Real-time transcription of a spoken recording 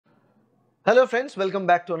Hello friends, welcome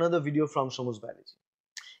back to another video from Shomu's Biology.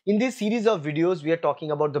 In this series of videos, we are talking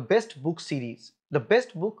about the best book series, the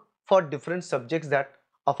best book for different subjects that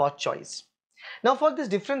of our choice. Now for these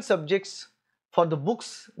different subjects, for the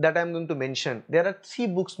books that I am going to mention, there are 3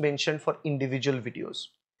 books mentioned for individual videos.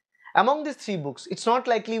 Among these 3 books, it's not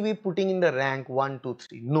likely we putting in the rank 1, 2,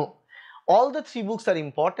 3. No, all the 3 books are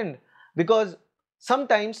important because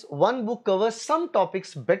sometimes one book covers some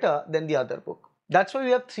topics better than the other book. That's why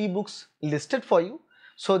we have 3 books listed for you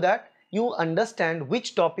so that you understand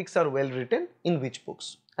which topics are well written in which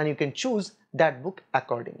books and you can choose that book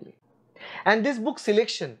accordingly. And this book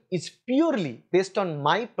selection is purely based on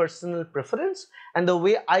my personal preference and the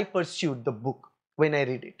way I pursued the book when I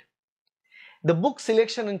read it. The book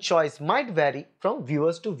selection and choice might vary from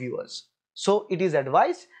viewers to viewers. So it is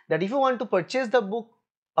advised that if you want to purchase the book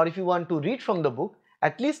or if you want to read from the book,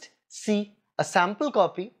 at least see a sample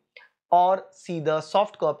copy or see the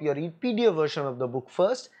soft copy or read PDF version of the book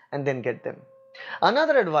first and then get them.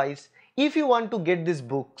 Another advice, if you want to get these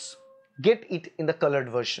books, get it in the colored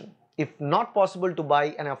version. If not possible to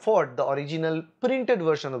buy and afford the original printed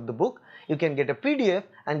version of the book, you can get a PDF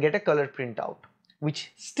and get a colored printout,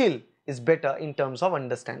 which still is better in terms of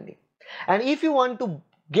understanding. And if you want to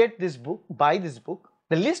get this book, buy this book,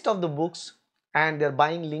 the list of the books and their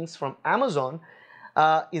buying links from Amazon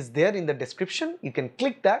is there in the description. You can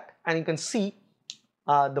click that and you can see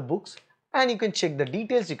the books and you can check the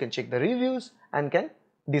details, you can check the reviews and can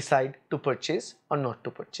decide to purchase or not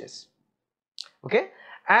to purchase. Okay,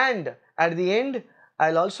 and at the end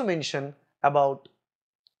I'll also mention about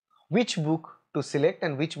which book to select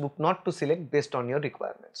and which book not to select based on your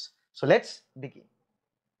requirements. So let's begin.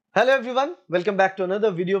 Hello everyone, welcome back to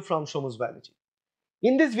another video from Shomu's Biology.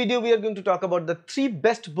 In this video, we are going to talk about the 3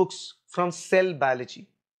 best books from Cell Biology.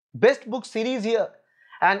 Best book series here.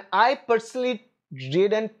 And I personally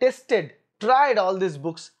read and tried all these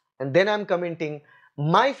books and then I'm commenting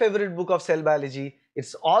my favorite book of Cell Biology.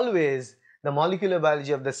 It's always The Molecular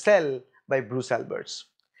Biology of the Cell by Bruce Alberts.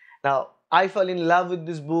 Now, I fell in love with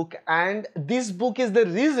this book and this book is the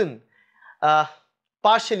reason,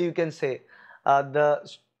 partially you can say,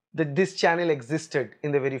 this channel existed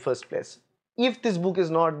in the very first place. If this book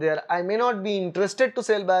is not there, I may not be interested to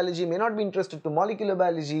cell biology, may not be interested to molecular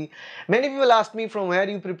biology. Many people ask me from where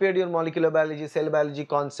you prepared your molecular biology, cell biology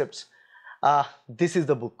concepts. This is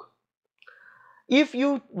the book. If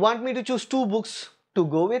you want me to choose 2 books to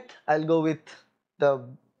go with, I'll go with the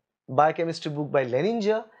biochemistry book by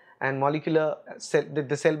Leninger and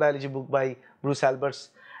the cell biology book by Bruce Alberts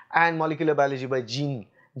and molecular biology by Gene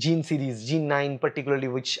series, Gene 9 particularly,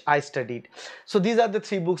 which I studied. So these are the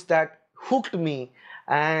 3 books that hooked me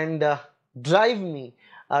and drive me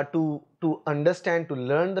to understand, to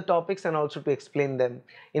learn the topics and also to explain them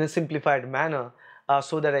in a simplified manner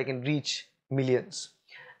so that I can reach millions.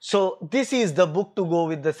 So this is the book to go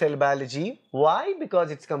with the cell biology. Why?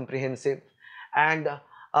 Because it's comprehensive and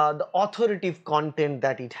the authoritative content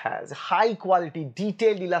that it has, high quality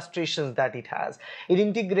detailed illustrations that it has. It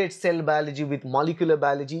integrates cell biology with molecular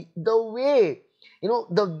biology the way, you know,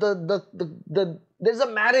 there's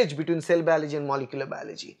a marriage between cell biology and molecular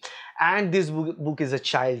biology, and this book is a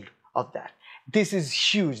child of that. This is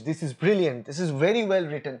huge, this is brilliant, this is very well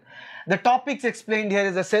written. The topics explained here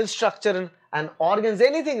is the cell structure and organs,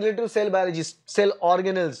 anything related to cell biology, cell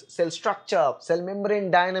organelles, cell structure, cell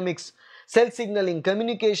membrane dynamics, cell signaling,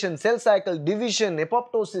 communication, cell cycle, division,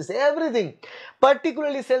 apoptosis, everything.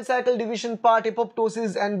 Particularly cell cycle division part,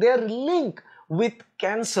 apoptosis and their link with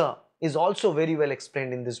cancer is also very well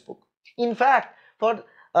explained in this book. In fact, for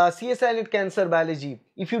CSIR NET Cancer Biology,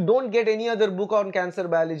 if you don't get any other book on cancer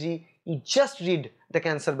biology, you just read the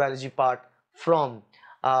cancer biology part from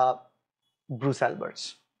Bruce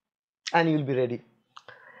Alberts and you will be ready.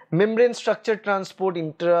 Membrane structure transport,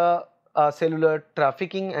 intracellular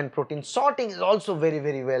trafficking and protein sorting is also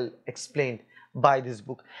very well explained by this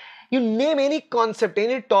book. You name any concept,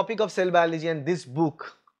 any topic of cell biology and this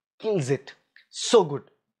book kills it. So good.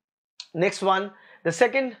 Next one, the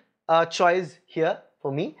second choice here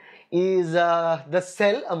for me is the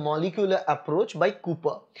Cell, a Molecular Approach by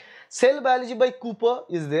Cooper. Cell Biology by Cooper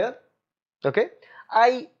is there. Okay,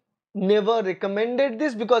 I never recommended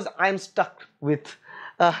this because I'm stuck with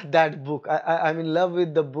that book. I'm in love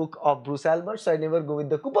with the book of Bruce Alberts, so I never go with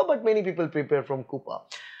the Cooper, but many people prepare from Cooper.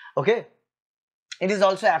 Okay, it is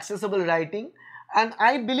also accessible writing and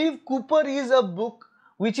I believe Cooper is a book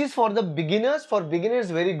which is for the beginners,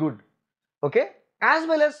 very good. Okay, as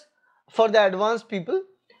well as for the advanced people,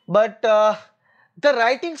 but the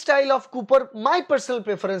writing style of Cooper, my personal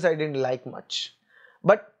preference, I didn't like much,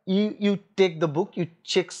 but you take the book, you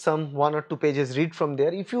check some 1 or 2 pages, read from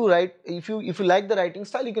there. If you like the writing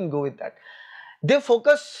style, you can go with that. They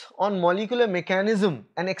focus on molecular mechanism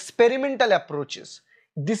and experimental approaches.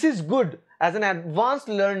 This is good as an advanced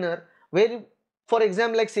learner, where for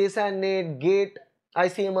exam like CSIR NET, GATE,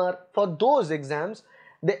 ICMR, for those exams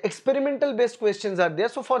the experimental based questions are there.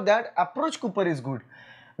 So for that approach Cooper is good.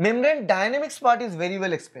 Membrane dynamics part is very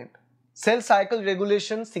well explained. Cell cycle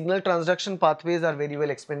regulation, signal transduction pathways are very well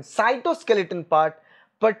explained. Cytoskeleton part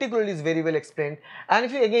particularly is very well explained. And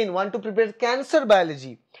if you again want to prepare cancer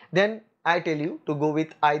biology, then I tell you to go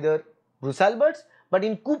with either Bruce Albert's, but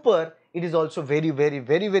in Cooper it is also very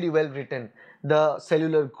well written. The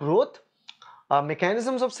cellular growth,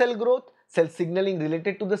 mechanisms of cell growth, cell signaling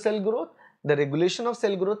related to the cell growth, the regulation of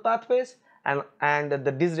cell growth pathways, and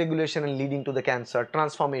the dysregulation and leading to the cancer,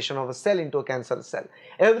 transformation of a cell into a cancer cell.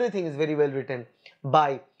 Everything is very well written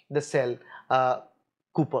by the Cell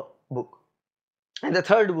Cooper book. And the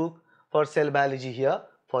third book for cell biology here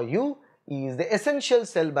for you is the Essential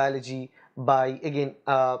Cell Biology by again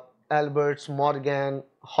Alberts, Morgan,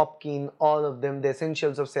 Hopkins, all of them, the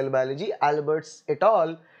Essentials of Cell Biology, Alberts et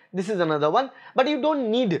al. This is another one, but you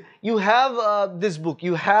don't need, you have this book,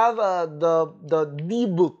 you have the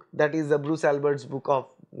book, that is the Bruce Albert's book of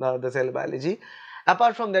the cell biology.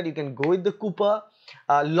 Apart from that, you can go with the Cooper.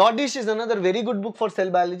 Lodish is another very good book for cell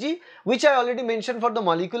biology, which I already mentioned for the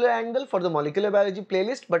molecular angle, for the molecular biology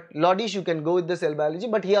playlist, but Lodish you can go with the cell biology,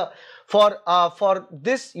 but here for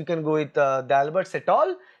this you can go with the Alberts et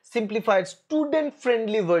al. Simplified student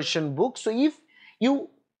friendly version book. So if you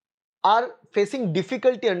are facing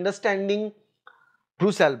difficulty understanding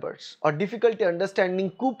Bruce Alberts or difficulty understanding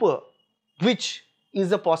Cooper, which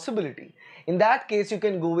is a possibility, in that case you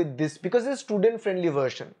can go with this because it's a student friendly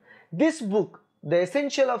version. This book, The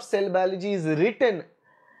Essential of Cell Biology, is written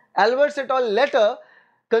Alberts et al. Letter,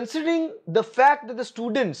 considering the fact that the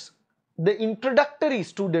students, the introductory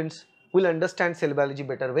students, will understand cell biology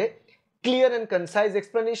better way. Clear and concise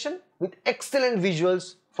explanation with excellent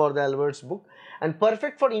visuals for the Alberts book, and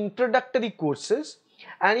perfect for introductory courses.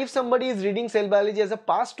 And if somebody is reading cell biology as a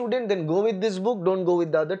past student, then go with this book, don't go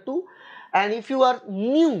with the other two. And if you are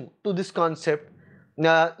new to this concept,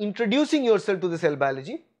 introducing yourself to the cell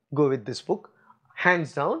biology, go with this book.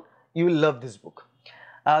 Hands down, you will love this book.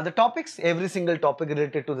 The topics, every single topic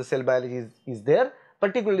related to the cell biology is there,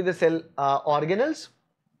 particularly the cell organelles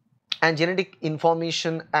and genetic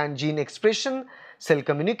information and gene expression, cell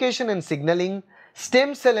communication and signaling,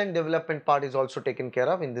 stem cell and development part is also taken care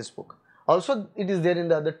of in this book. Also it is there in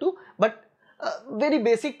the other two, but very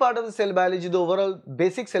basic part of the cell biology, the overall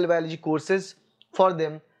basic cell biology courses for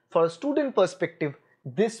them, for a student perspective,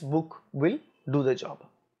 this book will do the job.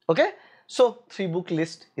 Okay, so 3-book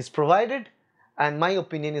list is provided and my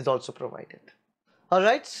opinion is also provided.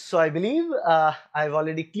 Alright, so I believe I've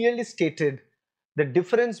already clearly stated the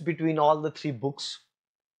difference between all the 3 books,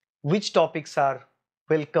 which topics are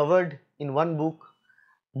well covered in one book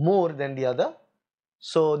more than the other.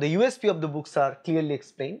 So the USP of the books are clearly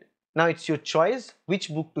explained. Now it's your choice which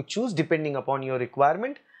book to choose depending upon your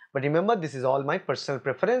requirement. But remember, this is all my personal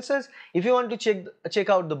preferences. If you want to check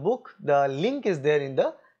out the book, the link is there in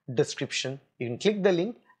the description. You can click the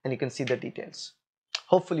link and you can see the details.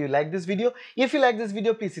 Hopefully you like this video. If you like this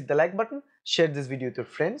video, please hit the like button, share this video with your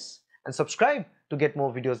friends and subscribe to get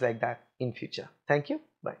more videos like that in future. Thank you.